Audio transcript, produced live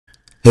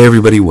Hey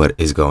everybody, what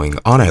is going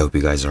on? I hope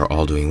you guys are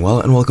all doing well,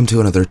 and welcome to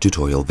another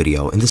tutorial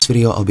video. In this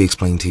video, I'll be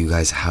explaining to you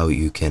guys how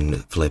you can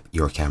flip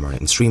your camera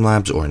in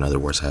Streamlabs, or in other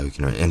words, how you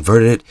can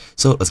invert it.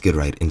 So let's get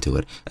right into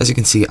it. As you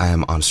can see, I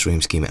am on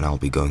Stream Scheme, and I'll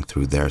be going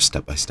through their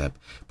step-by-step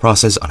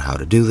process on how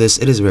to do this.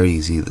 It is very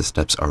easy. The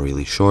steps are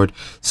really short,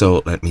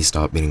 so let me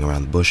stop beating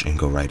around the bush and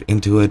go right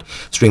into it.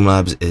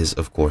 Streamlabs is,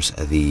 of course,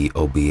 the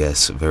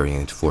OBS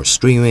variant for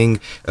streaming,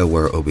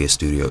 where OBS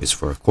Studio is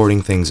for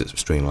recording things.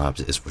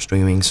 Streamlabs is for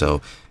streaming, so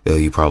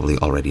you probably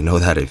already know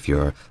that if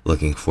you're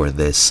looking for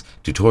this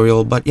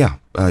tutorial, but yeah,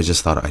 I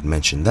just thought I'd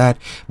mention that.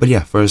 But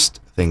yeah,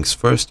 first things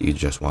first, you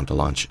just want to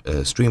launch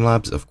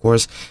Streamlabs, of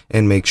course,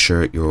 and make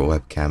sure your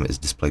webcam is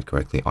displayed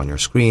correctly on your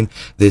screen.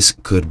 This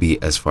could be,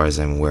 as far as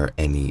I'm aware,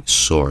 any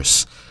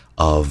source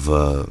of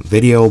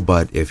video,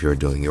 but if you're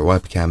doing your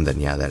webcam, then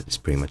yeah, that is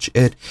pretty much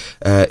it.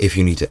 If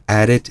you need to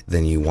add it,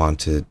 then you want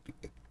to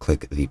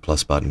click the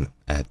plus button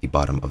at the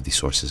bottom of the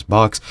sources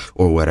box,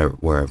 or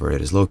wherever it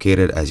is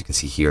located. As you can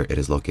see here, it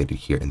is located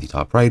here in the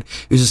top right.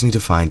 You just need to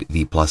find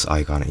the plus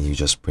icon, and you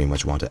just pretty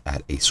much want to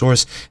add a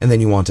source, and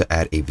then you want to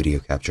add a video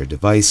capture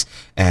device,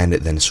 and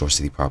then source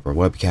the proper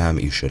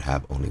webcam. You should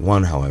have only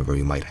one, however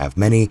you might have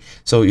many,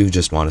 so you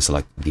just want to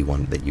select the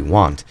one that you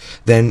want.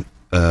 Then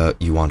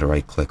you want to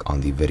right click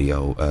on the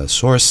video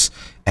source,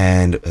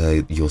 and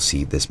you'll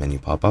see this menu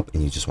pop up,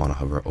 and you just want to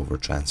hover over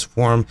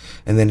transform,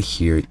 and then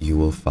here you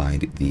will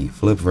find the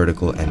flip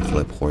vertical and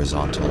flip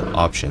horizontal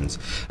options.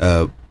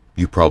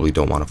 You probably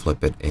don't want to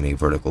flip it in a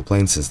vertical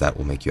plane, since that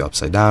will make you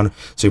upside down,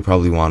 so you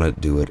probably want to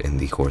do it in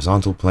the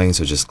horizontal plane.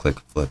 So just click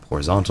flip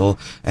horizontal,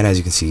 and as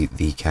you can see,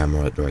 the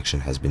camera direction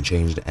has been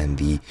changed, and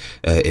the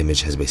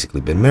image has basically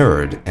been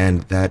mirrored,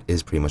 and that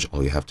is pretty much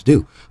all you have to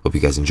do. Hope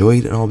you guys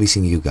enjoyed, and I'll be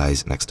seeing you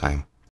guys next time.